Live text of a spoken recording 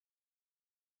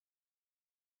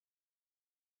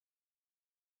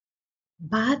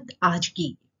बात आज की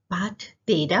part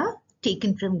 13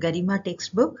 taken from Garima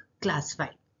textbook class 5.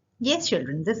 Yes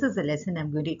children, this is the lesson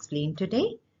I'm going to explain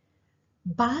today.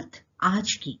 बात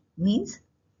आज की means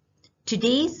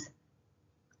today's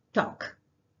talk.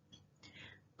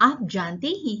 आप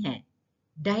जानते ही हैं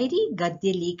डायरी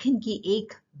गद्य लेखन की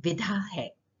एक विधा है.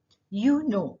 You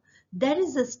know there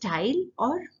is a style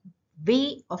or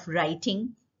way of writing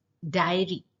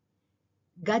diary.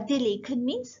 Gadya lekhan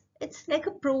means it's like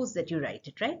a prose that you write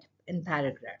it, right? In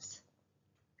paragraphs.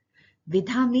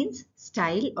 विधा means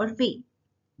style और way.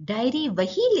 डायरी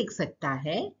वही लिख सकता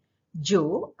है जो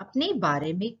अपने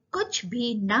बारे में कुछ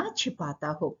भी ना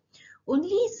छिपाता हो.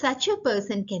 Only such a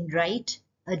person can write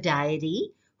a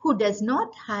diary who does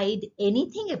not hide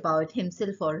anything about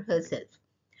himself or herself.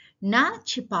 ना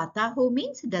छिपाता हो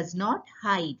means does not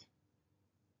hide.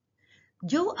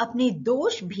 जो अपने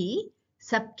दोष भी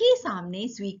सबके सामने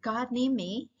स्वीकारने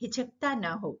में हिचकता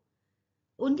ना हो.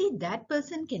 Only that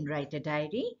person can write a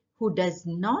diary who does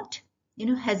not,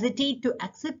 hesitate to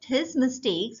accept his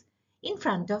mistakes in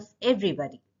front of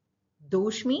everybody.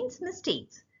 Dosh means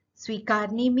mistakes.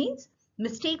 Swikarni means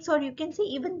mistakes, or you can say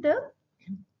even the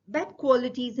bad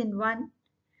qualities in one.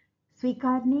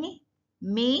 Swikarne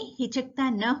mein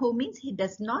hichakta na ho means he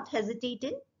does not hesitate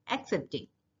in accepting.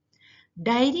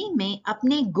 Diary में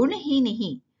अपने गुण ही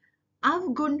नहीं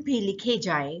अवगुण भी लिखे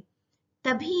जाए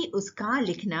तभी उसका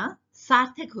लिखना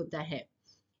सार्थक होता है.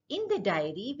 In the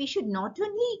diary, we should not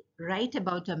only write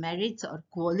about our merits or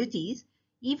qualities,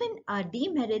 even our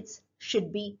demerits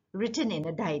should be written in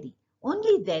a diary.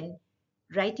 Only then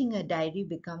writing a diary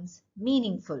becomes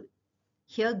meaningful.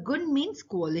 Here gun means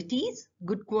qualities,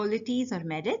 good qualities or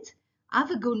merits.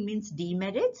 Avagun means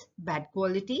demerits, bad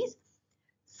qualities.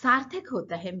 Sarthak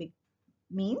hota hai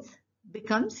means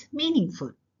becomes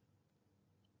meaningful.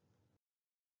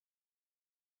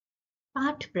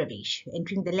 पाठ प्रवेश.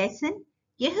 Entering the lesson.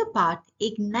 यह पाठ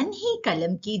एक नन्ही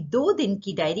कलम की 2 दिन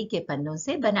की डायरी के पन्नों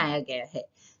से बनाया गया है.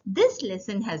 This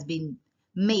lesson has been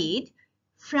made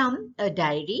from a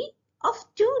diary of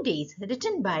 2 days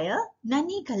written by a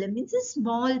nanhi kalam means a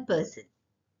small person,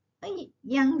 a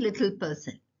young little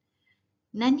person.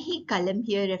 Nanhi kalam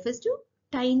here refers to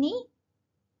tiny.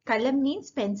 Kalam means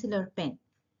pencil or pen,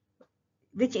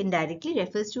 which indirectly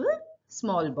refers to a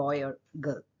small boy or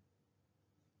girl.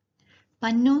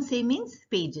 पन्नों से means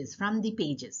pages, from the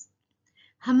pages.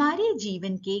 हमारे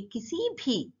जीवन के किसी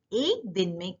भी एक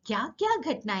दिन में क्या क्या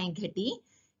घटनाएं घटी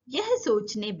यह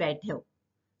सोचने बैठो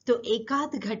तो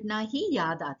एकाध घटना ही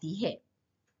याद आती है,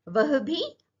 वह भी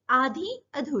आधी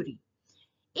अधूरी.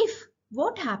 If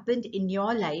what happened in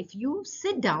your life you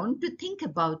sit down to think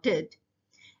about it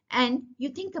and you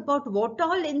think about what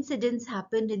all incidents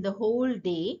happened in the whole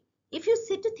day, if you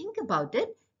sit to think about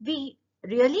it, we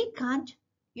really can't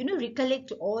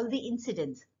recollect all the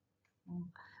incidents.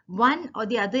 One or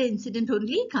the other incident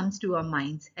only comes to our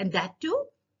minds, and that too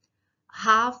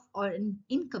half or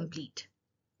incomplete.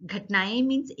 Ghatnaएं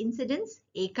means incidents,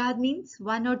 ekad means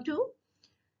one or two.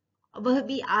 वह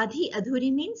भी आधी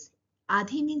अधूरी means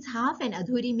आधी means half and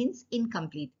adhuri means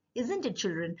incomplete. Isn't it,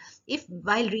 children? If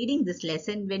while reading this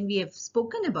lesson, when we have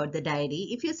spoken about the diary,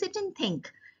 if you sit and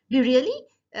think, do you really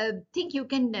think you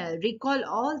can recall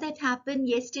all that happened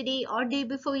yesterday or day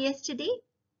before yesterday?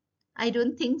 I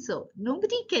don't think so.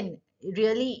 Nobody can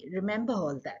really remember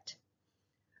all that.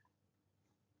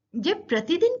 जब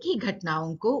प्रतिदिन की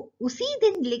घटनाओं को उसी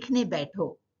दिन लिखने बैठो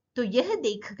तो यह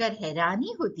देखकर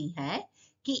हैरानी होती है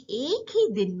कि एक ही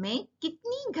दिन में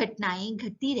कितनी घटनाएं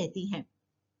घटती रहती हैं.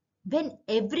 When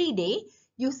every day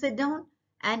you sit down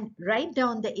and write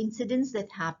down the incidents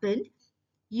that happened,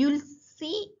 you'll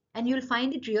see and you'll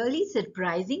find it really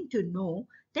surprising to know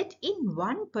that in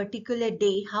one particular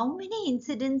day, how many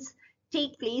incidents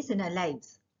take place in our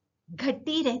lives.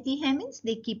 Ghatti rehti hai means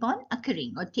they keep on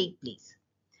occurring or take place.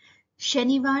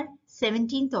 Shanivar,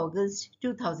 17th August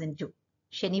 2002.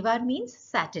 Shanivar means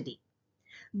Saturday.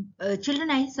 Children,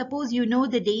 I suppose you know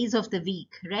the days of the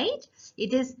week, right?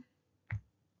 It is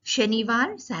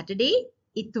Shanivar, Saturday,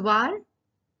 Itwar,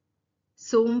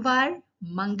 Somvar,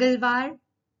 Mangalvar,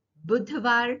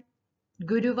 Budhvar,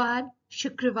 Guruvar,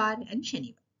 Shukravar and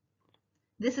Shanivar.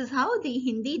 This is how the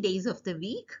Hindi days of the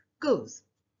week goes.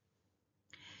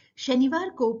 शनिवार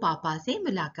को पापा से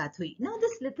मुलाकात हुई. Now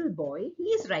this little boy, he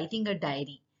is writing a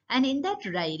diary, and in that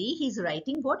diary he is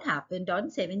writing what happened on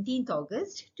 17th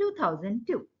August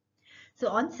 2002. So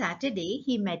on Saturday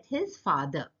he met his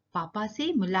father. पापा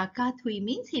से मुलाकात हुई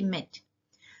means he met.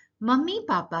 Mummy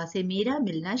papa से मेरा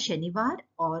मिलना शनिवार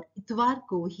और इतवार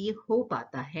को ही हो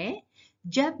पाता है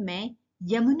जब मैं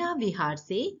यमुना विहार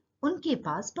से उनके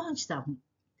पास पहुंचता हूं.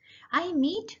 I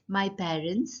meet my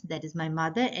parents, that is my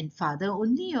mother and father,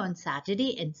 only on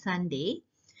Saturday and Sunday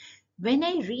when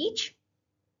I reach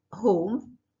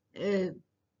home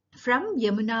from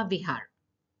Yamuna Vihar.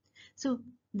 So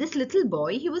this little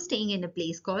boy, he was staying in a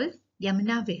place called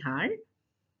Yamuna Vihar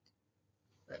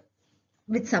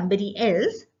with somebody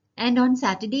else, and on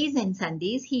Saturdays and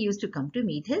Sundays he used to come to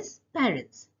meet his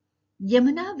parents.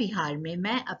 Yamuna विहार में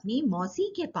मैं अपनी मौसी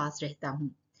के पास रहता हूँ.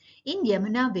 In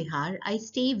Yamuna Vihar, I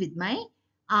stay with my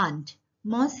aunt.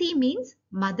 मौसी means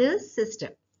mother's sister.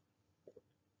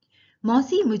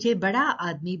 मौसी मुझे बड़ा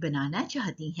आदमी बनाना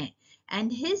चाहती हैं,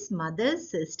 and his mother's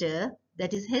sister,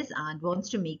 that is his aunt, wants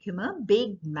to make him a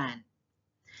big man.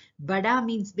 बड़ा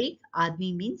means big,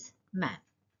 आदमी means man.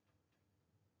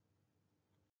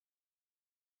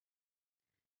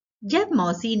 जब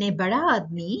मौसी ने बड़ा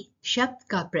आदमी शब्द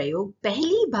का प्रयोग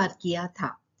पहली बार किया था,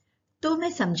 तो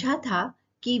मैं समझा था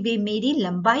कि वे मेरी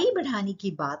लंबाई बढ़ाने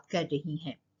की बात कर रही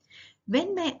हैं.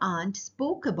 When my aunt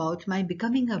spoke about my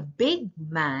becoming a big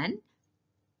man,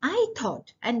 I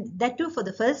thought, and that too for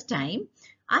the first time,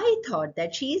 I thought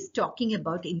that she is talking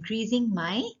about increasing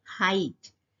my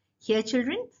height. Here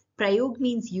children, prayog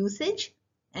means usage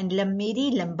and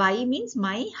meri lambai means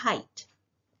my height.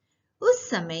 उस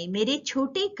समय मेरे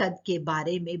छोटे कद के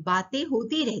बारे में बातें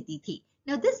होती रहती थी.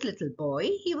 Now this little boy,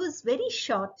 he was very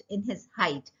short in his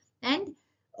height and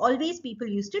always people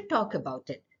used to talk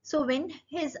about it. So when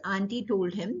his auntie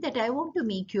told him that I want to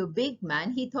make you a big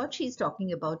man, he thought she's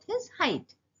talking about his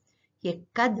height. Here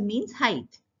kad means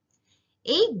height.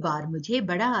 एक बार मुझे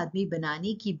बड़ा आदमी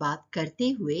बनाने की बात करते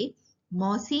हुए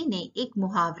मौसी ने एक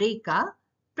मुहावरे का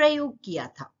प्रयोग किया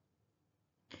था.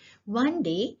 One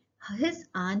day his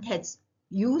aunt had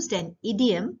used an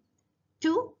idiom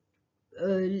to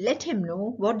let him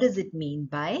know what does it mean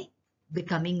by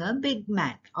becoming a big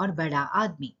man or bada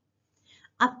आदमी.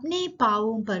 अपने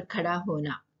पांवों पर खड़ा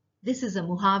होना. This is a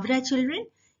muhavra children.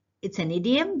 It's an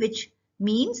idiom which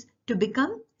means to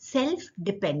become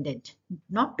self-dependent,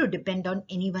 not to depend on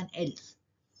anyone else.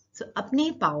 So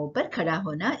अपने पांवों पर खड़ा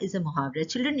होना is a muhavra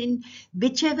children. In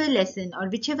whichever lesson or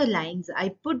whichever lines I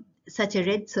put such a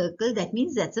red circle, that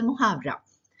means that's a muhavra.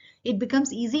 It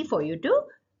becomes easy for you to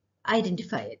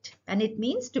identify it, and it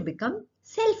means to become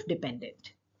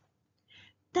self-dependent.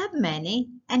 तब मैंने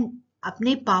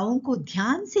अपने पांवों को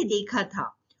ध्यान से देखा था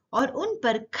और उन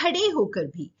पर खड़े होकर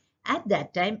भी. At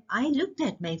that time, I looked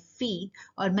at my feet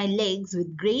or my legs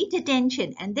with great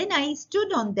attention, and then I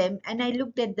stood on them and I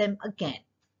looked at them again.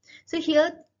 So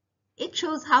here it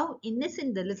shows how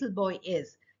innocent the little boy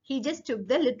is. He just took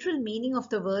the literal meaning of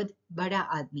the word bada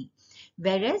admi,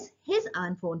 whereas his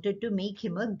aunt wanted to make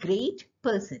him a great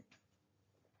person.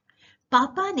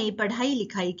 पापा ने पढ़ाई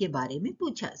लिखाई के बारे में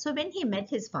पूछा. So when he met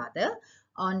his father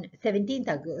on 17th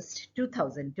August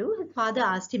 2002, his father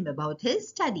asked him about his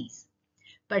studies.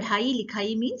 पढ़ाई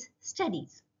लिखाई means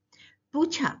studies.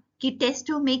 पूछा कि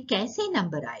टेस्टों में कैसे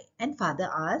नंबर आए, and father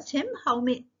asked him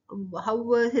how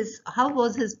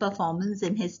was his performance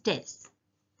in his tests.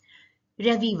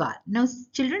 रविवार. Now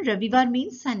children, रविवार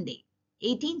means Sunday.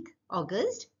 18th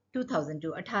August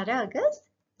 2002, 18 अगस्त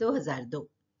 2002.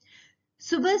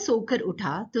 सुबह सोकर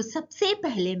उठा तो सबसे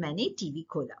पहले मैंने टीवी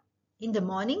खोला. In the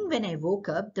morning when I woke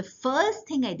up, the first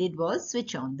thing I did was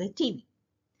switch on the TV.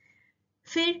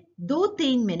 फिर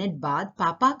 2-3 मिनट बाद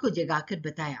पापा को जगाकर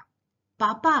बताया,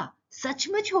 पापा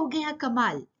सचमुच हो गया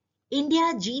कमाल,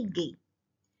 इंडिया जीत गई.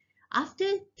 After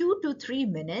 2 to 3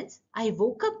 minutes, I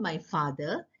woke up my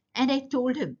father and I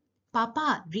told him,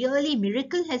 Papa, really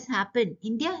miracle has happened.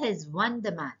 India has won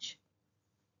the match.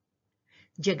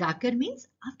 Jagakar means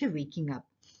after waking up.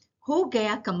 Ho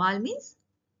gaya kamal means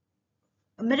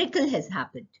a miracle has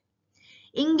happened.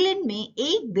 England में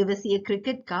एक दिवसीय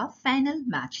cricket का final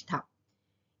match था.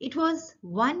 It was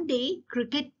one day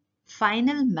cricket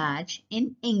final match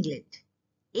in England.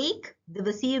 एक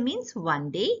दिवसीय means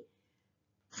one day.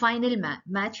 Final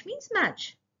match means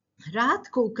match. रात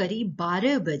को करीब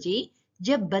 12 बजे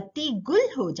जब बत्ती गुल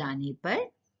हो जाने पर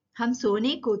हम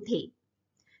सोने को थे,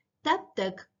 तब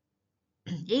तक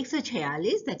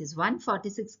 146 that is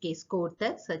 146 के स्कोर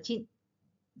तक सचिन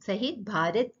सहित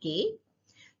भारत के.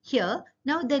 Here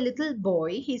now the little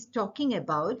boy, he's talking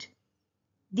about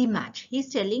the match.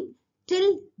 He's telling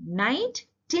till night,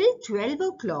 till 12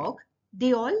 o'clock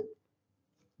they all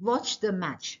watched the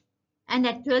match, and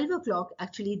at 12 o'clock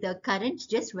actually the current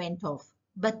just went off.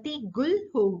 बत्ती गुल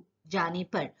हो जाने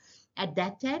पर, at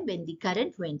that time when the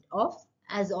current went off,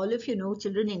 as all of you know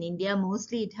children, in India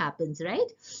mostly it happens,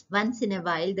 right? Once in a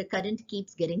while the current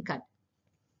keeps getting cut.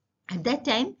 At that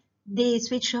time they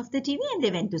switched off the TV and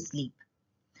they went to sleep.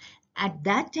 At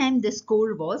that time the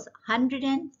score was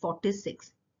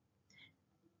 146.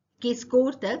 के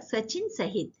score तक सचिन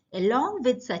सहित along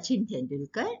with Sachin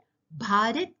Tendulkar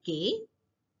Bharat के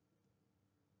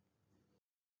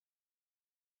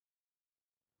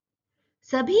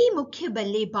सभी मुख्य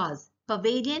बल्लेबाज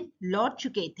pavilion लौट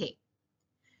चुके थे.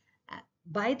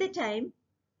 By the time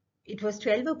it was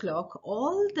 12 o'clock,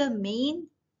 all the main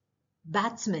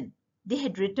batsmen, they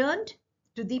had returned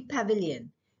to the pavilion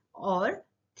और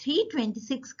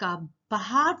 326 का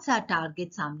पहाड़ सा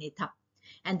टारगेट सामने था.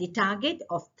 And the target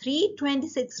of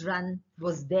 326 run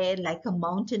was there like a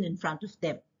mountain in front of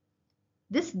them.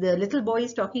 This the little boy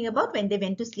is talking about when they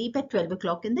went to sleep at 12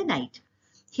 o'clock in the night.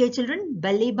 Here children,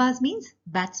 ballebaz means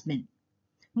batsman.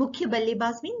 Mukhya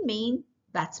ballebaz means main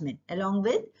batsman. Along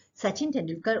with Sachin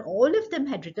Tendulkar, all of them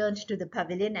had returned to the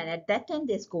pavilion, and at that time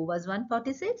their score was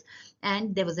 146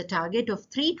 and there was a target of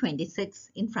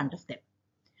 326 in front of them.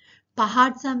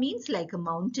 Pahad sa means like a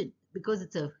mountain because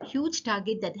it's a huge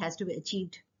target that has to be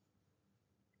achieved.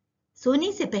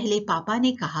 सोने से पहले पापा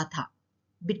ने कहा था,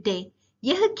 बिट्टे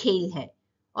यह खेल है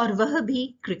और वह भी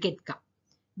क्रिकेट का.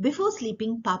 Before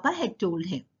sleeping, Papa had told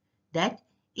him that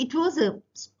it was a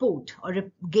sport or a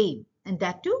game and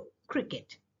that too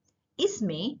cricket.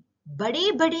 इसमें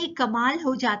बड़े बड़े कमाल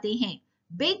हो जाते हैं.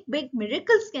 Big big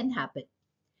miracles can happen.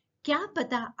 क्या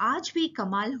पता आज भी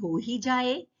कमाल हो ही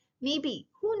जाए. Maybe,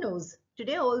 who knows,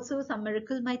 today also some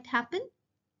miracle might happen.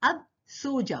 अब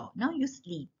सो जाओ. Now you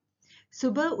sleep.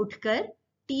 सुबह उठकर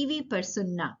टीवी पर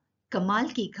सुनना कमाल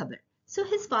की खबर. So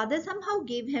his father somehow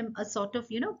gave him a sort of,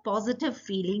 positive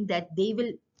feeling that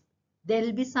there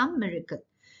will be some miracle.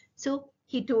 So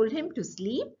he told him to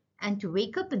sleep and to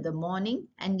wake up in the morning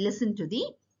and listen to the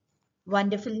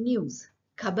wonderful news.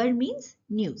 खबर means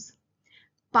news.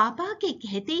 पापा के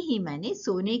कहते ही मैंने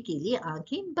सोने के लिए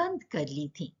आंखें बंद कर ली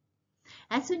थी.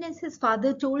 As soon as his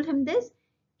father told him this,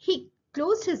 he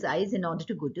closed his eyes in order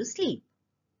to go to sleep.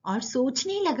 और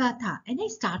सोचने लगा था, and I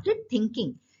started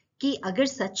thinking कि अगर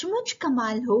सचमुच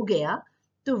कमाल हो गया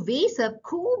तो वे सब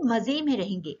खूब मजे में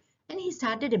रहेंगे. And he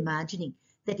started imagining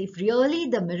that if really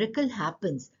the miracle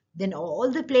happens, then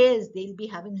all the players, they'll be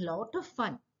having a lot of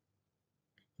fun.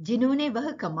 जिन्होंने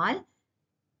वह कमाल,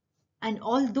 and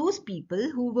all those people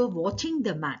who were watching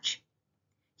the match.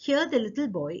 Here the little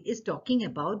boy is talking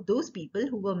about those people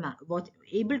who were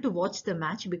able to watch the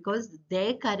match because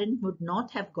their current would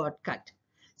not have got cut.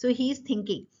 So he is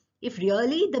thinking, if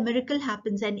really the miracle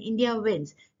happens and India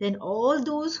wins, then all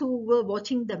those who were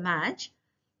watching the match,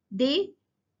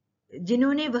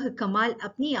 जिन्होंने वह कमाल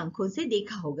अपनी आंखों से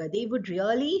देखा होगा, they would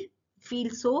really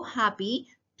feel so happy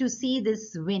to see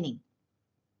this winning.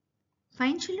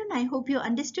 Fine children, I hope you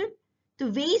understood. तो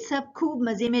वे सब खूब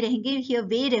मजे में रहेंगे. Here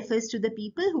way refers to the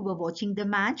people who were watching the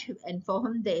match and for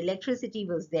whom the electricity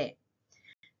was there.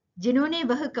 जिन्होंने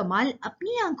वह कमाल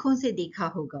अपनी आंखों से देखा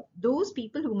होगा. Those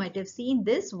people who might have seen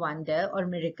this wonder or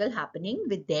miracle happening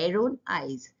with their own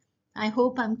eyes. I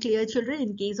hope I'm clear, children.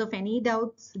 In case of any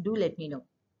doubts, do let me know.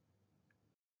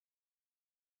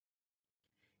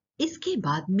 इसके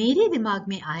बाद मेरे दिमाग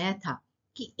में आया था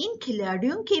कि इन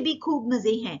खिलाड़ियों के भी खूब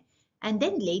मजे हैं. And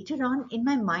then later on in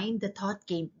my mind, the thought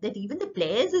came that even the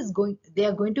players they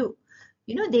are going to,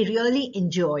 they really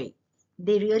enjoy.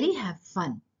 They really have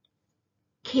fun.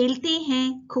 खेलते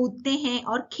हैं, कूदते हैं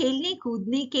और खेलने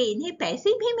कूदने के इन्हें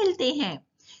पैसे भी मिलते हैं.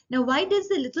 Now, why does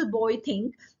the little boy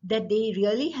think that they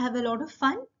really have a lot of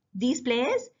fun, these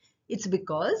players? It's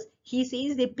because he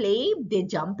says they play, they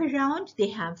jump around, they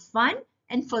have fun,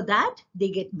 and for that they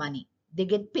get money. They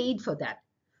get paid for that.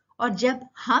 और जब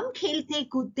हम खेलते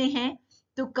कूदते हैं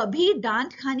तो कभी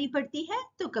डांट खानी पड़ती है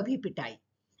तो कभी पिटाई.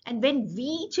 And when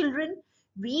we children,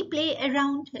 we play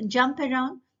around and jump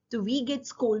around, so we get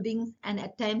scoldings and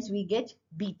at times we get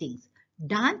beatings.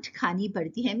 डांट खानी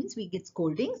पड़ती है means we get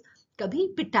scoldings. कभी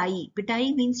पिटाई,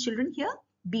 पिटाई means children here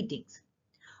beatings.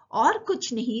 और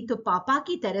कुछ नहीं तो पापा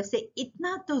की तरफ से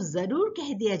इतना तो जरूर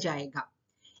कह दिया जाएगा.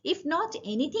 If not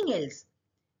anything else,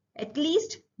 at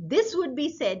least this would be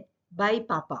said by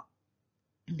Papa.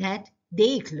 That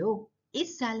देख लो,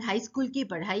 इस साल हाई स्कूल की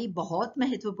पढ़ाई बहुत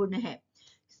महत्वपूर्ण है.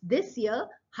 This year,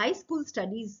 high school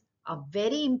studies are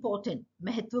very important.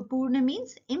 महत्वपूर्ण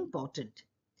means important.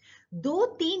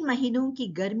 2-3 महीनों की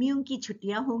गर्मियों की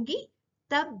छुट्टियां होंगी,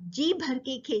 तब जी भर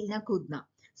के खेलना कूदना.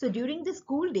 So during the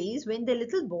school days, when the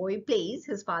little boy plays,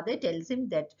 his father tells him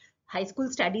that high school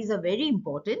studies are very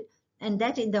important and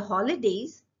that in the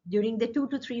holidays, during the 2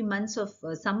 to 3 months of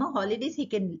summer holidays, he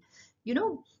can,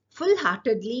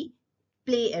 full-heartedly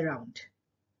play around.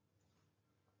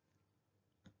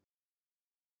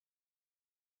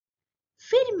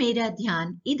 फिर मेरा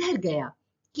ध्यान इधर गया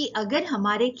कि अगर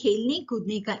हमारे खेलने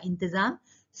कूदने का इंतजाम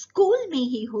स्कूल में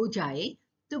ही हो जाए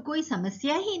तो कोई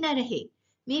समस्या ही न रहे.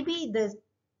 Maybe the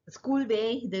school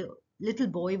where the little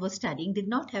boy was studying did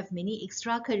not have many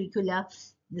extracurricular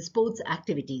sports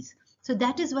activities. So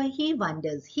that is why he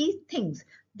wonders, he thinks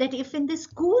that if in the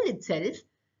school itself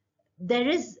there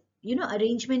is,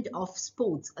 arrangement of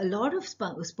sports, a lot of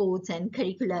sports and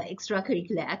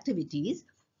extracurricular activities,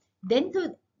 then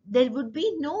there would be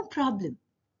no problem.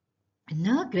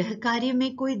 न गृह कार्य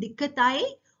में कोई दिक्कत आए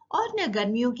और न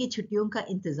गर्मियों की छुट्टियों का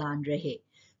इंतजार रहे.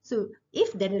 So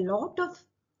if there are a lot of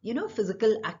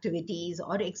physical activities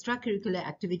or extracurricular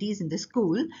activities in the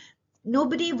school,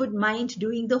 nobody would mind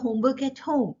doing the homework at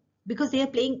home because they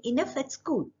are playing enough at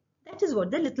school. That is what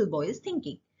the little boy is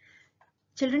thinking.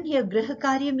 Children, here griha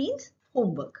karya means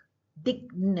homework.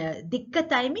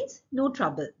 Dikkatai means no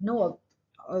trouble, no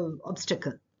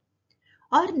obstacle.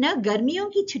 और न गर्मियों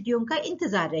की छुट्टियों का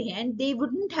इंतजार रहे, and they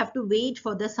wouldn't have to wait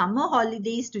for the summer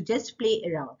holidays to just play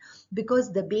around,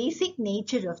 because the basic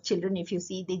nature of children, if you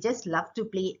see, they just love to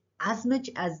play as much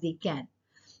as they can.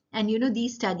 And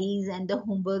these studies and the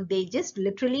homework, they just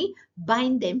literally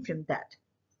bind them from that.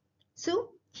 So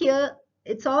here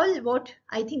it's all what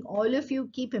I think all of you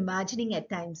keep imagining at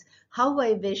times. How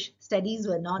I wish studies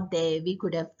were not there, we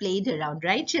could have played around,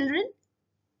 right children?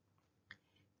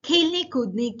 खेलने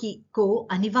कूदने की को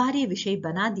अनिवार्य विषय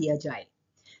बना दिया जाए.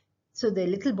 So the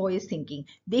little boy is thinking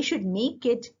they should make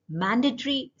it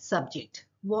mandatory subject.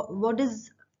 What does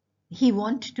he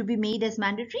want to be made as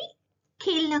mandatory?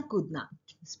 खेलना कूदना,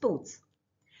 sports.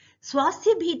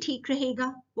 स्वास्थ्य भी ठीक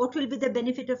रहेगा. What will be the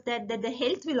benefit of that? That the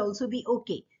health will also be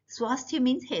okay. स्वास्थ्य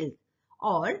means health.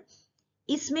 और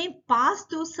इसमें पास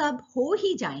तो सब हो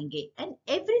ही जाएंगे, and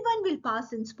everyone will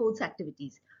pass in sports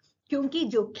activities. क्योंकि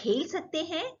जो खेल सकते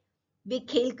हैं वे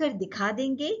खेल कर दिखा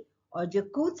देंगे और जो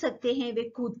कूद सकते हैं वे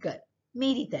कूद कर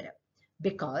मेरी तरफ.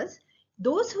 Because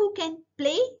those who can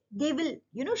play, they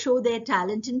will show their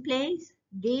talent in plays,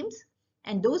 games,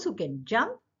 and those who can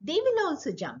jump, they will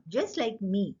also jump just like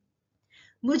me.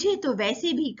 मुझे तो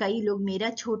वैसे भी कई लोग मेरा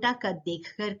छोटा कद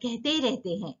देखकर कहते ही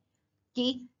रहते हैं कि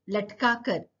लटका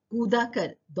कर, कूदा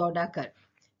कर, दौड़ा कर.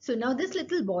 So now this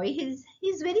little boy,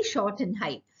 he's very short in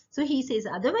height. So he says,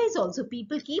 otherwise also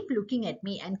people keep looking at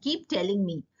me and keep telling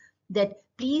me that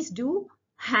please do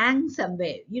hang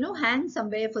somewhere, hang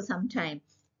somewhere for some time,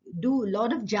 do a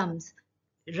lot of jumps,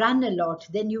 run a lot,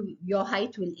 then your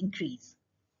height will increase.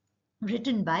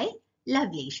 Written by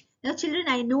Lovelace. Now children,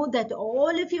 I know that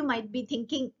all of you might be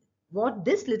thinking what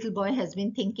this little boy has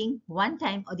been thinking one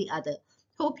time or the other.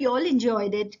 Hope you all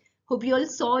enjoyed it. Hope you all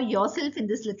saw yourself in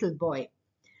this little boy.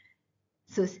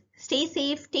 So stay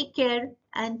safe, take care,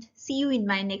 and see you in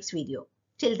my next video.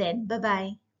 Till then,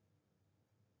 bye-bye.